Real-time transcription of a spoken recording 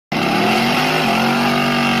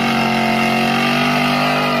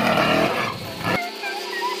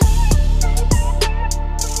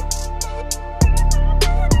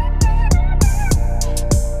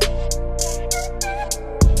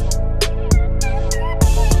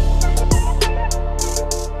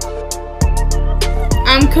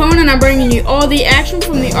Koen, and I'm bringing you all the action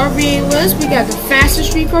from the RVA list. We got the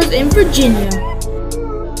fastest streetcars in Virginia.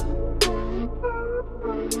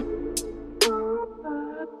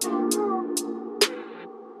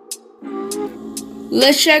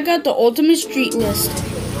 Let's check out the ultimate street list.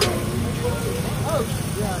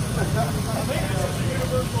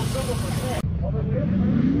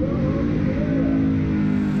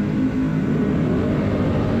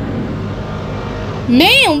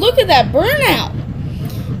 Man, look at that burnout.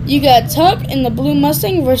 You got Tuck in the blue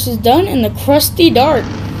Mustang versus Dunn in the crusty dark.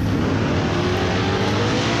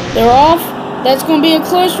 They're off. That's going to be a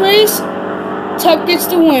close race. Tuck gets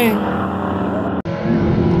the win.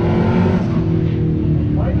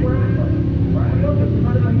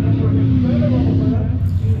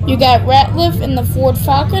 You got Ratliff in the Ford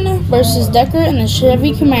Falcon versus Decker in the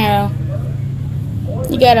Chevy Camaro.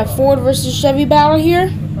 You got a Ford versus Chevy battle here.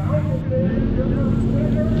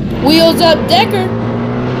 Wheels up, Decker.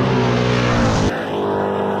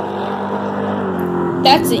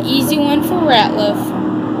 That's an easy one for Ratliff.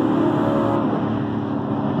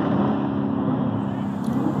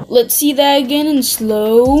 Let's see that again in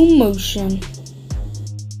slow motion.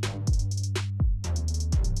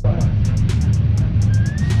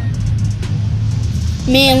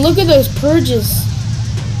 Man, look at those purges.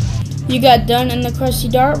 You got Dunn in the Crusty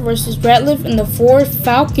Dart versus Ratliff in the Ford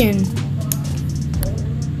Falcon.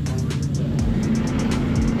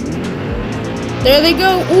 There they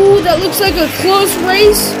go. Ooh, that looks like a close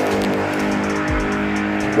race.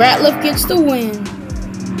 Ratliff gets the win.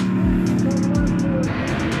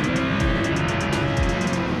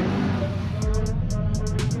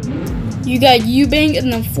 You got Eubank in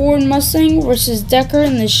the Ford Mustang versus Decker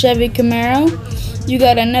in the Chevy Camaro. You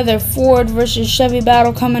got another Ford versus Chevy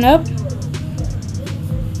battle coming up.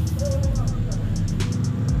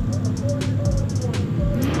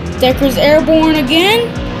 Decker's airborne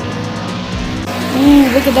again. Ooh,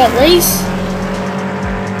 look at that race.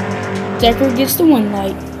 Decker gets the win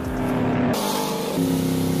light.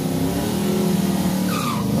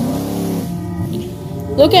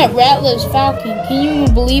 Look at Ratliff's Falcon. Can you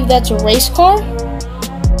even believe that's a race car?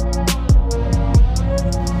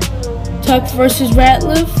 Tuck versus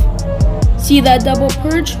Ratliff. See that double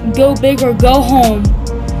purge? Go big or go home.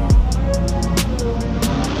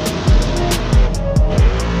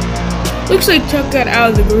 Looks like Tuck got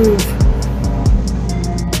out of the groove.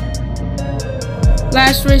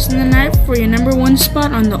 Last race in the night for your #1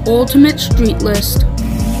 spot on the ultimate street list.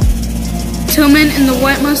 Tillman in the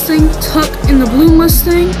white Mustang, Tuck in the blue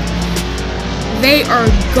Mustang. They are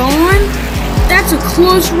gone. That's a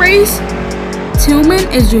close race. Tillman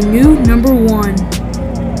is your new #1.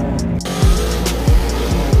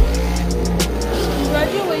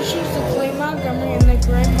 Congratulations to Clay Montgomery in the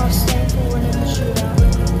gray Mustang for winning the shootout.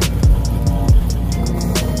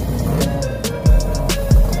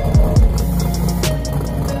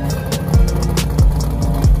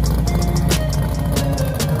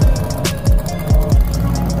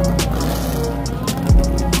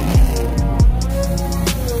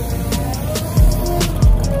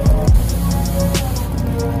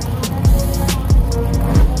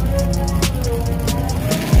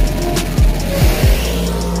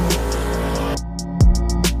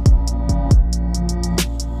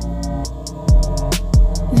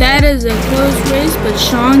 That is a close race, but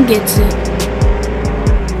Sean gets it.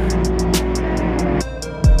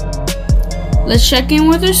 Let's check in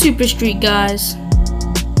with our Super Street guys.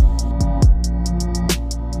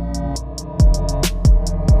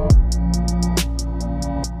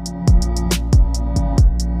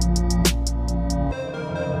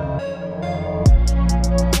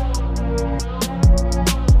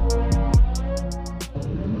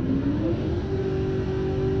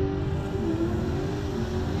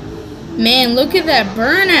 Man, look at that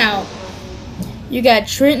burnout. You got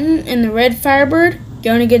Trenton in the red Firebird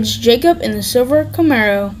going against Jacob in the silver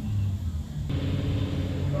Camaro.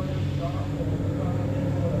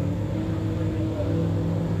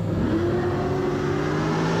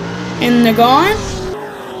 And they're gone.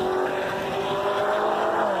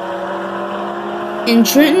 And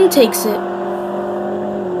Trenton takes it.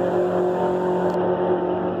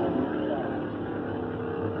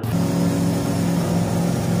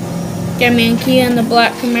 Got Mankia in the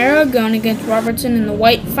black Camaro going against Robertson in the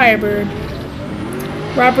white Firebird.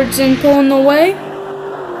 Robertson pulling the way.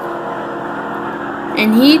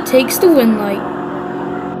 And he takes the win light.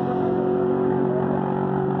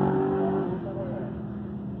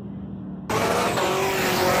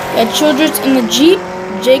 Got Childress in the Jeep,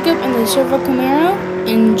 Jacob in the silver Camaro,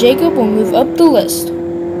 and Jacob will move up the list.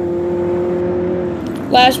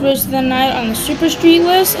 Last race of the night on the Super Street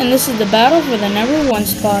list, and this is the battle for the #1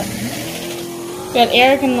 spot. We got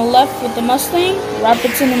Eric in the left with the Mustang,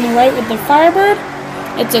 Robertson in the right with the Firebird.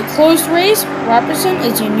 It's a close race. Robertson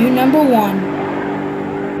is your new #1.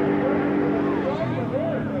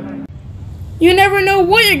 You never know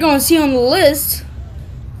what you're going to see on the list.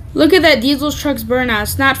 Look at that diesel truck's burnout.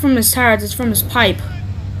 It's not from his tires, it's from his pipe.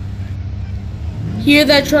 Hear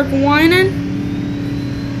that truck whining?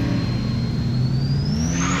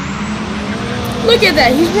 Look at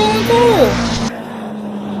that, he's rolling coal.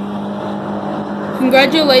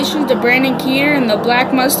 Congratulations to Brandon Keeter and the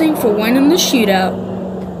Black Mustang for winning the shootout.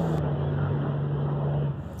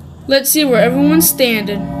 Let's see where everyone's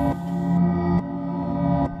standing.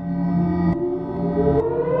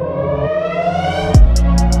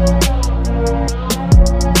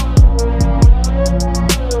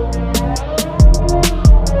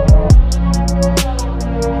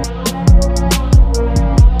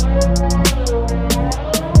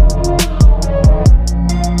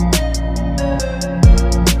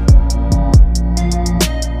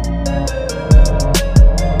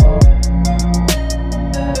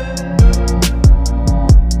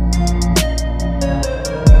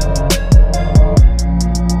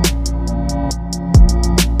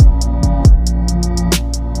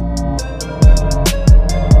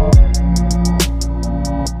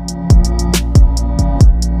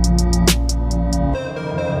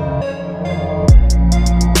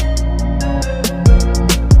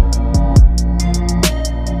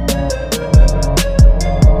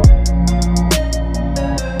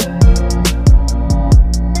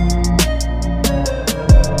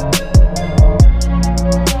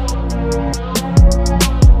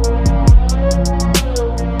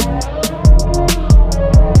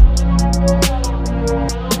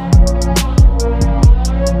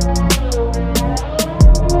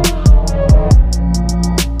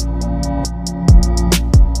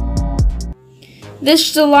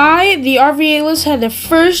 This July, the RVA list had the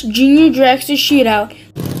first junior dragster shootout.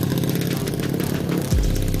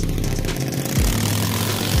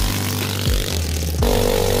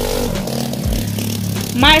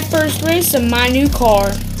 My first race in my new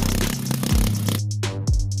car.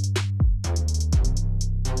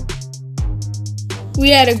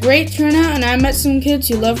 We had a great turnout and I met some kids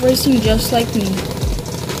who love racing just like me.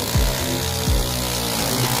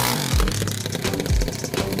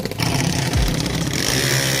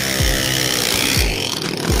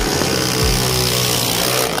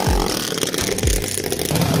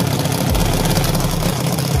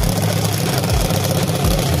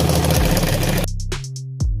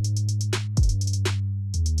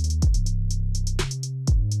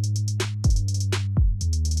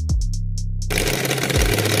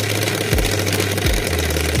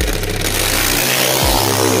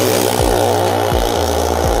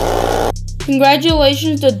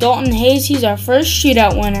 Congratulations to Dalton Hayes, he's our first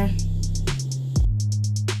shootout winner.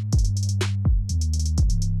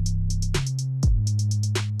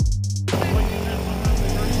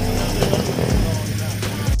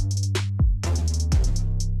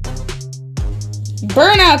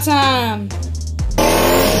 Burnout time!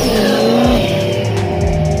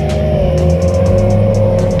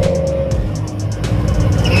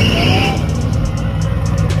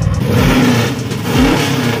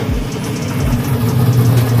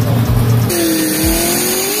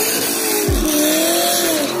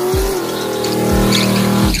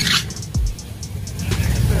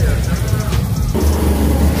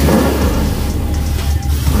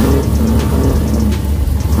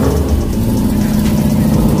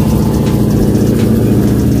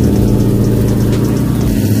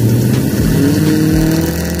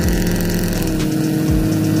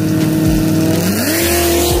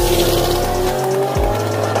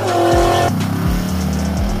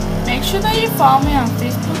 Follow me on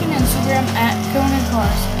Facebook and Instagram at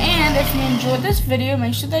Koen-N-Kars. And if you enjoyed this video,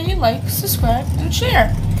 make sure that you like, subscribe, and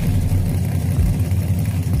share.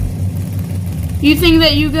 You think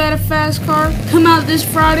that you got a fast car? Come out this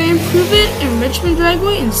Friday and prove it in Richmond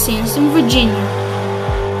Dragway in Sandston, Virginia.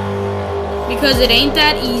 Because it ain't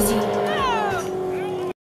that easy.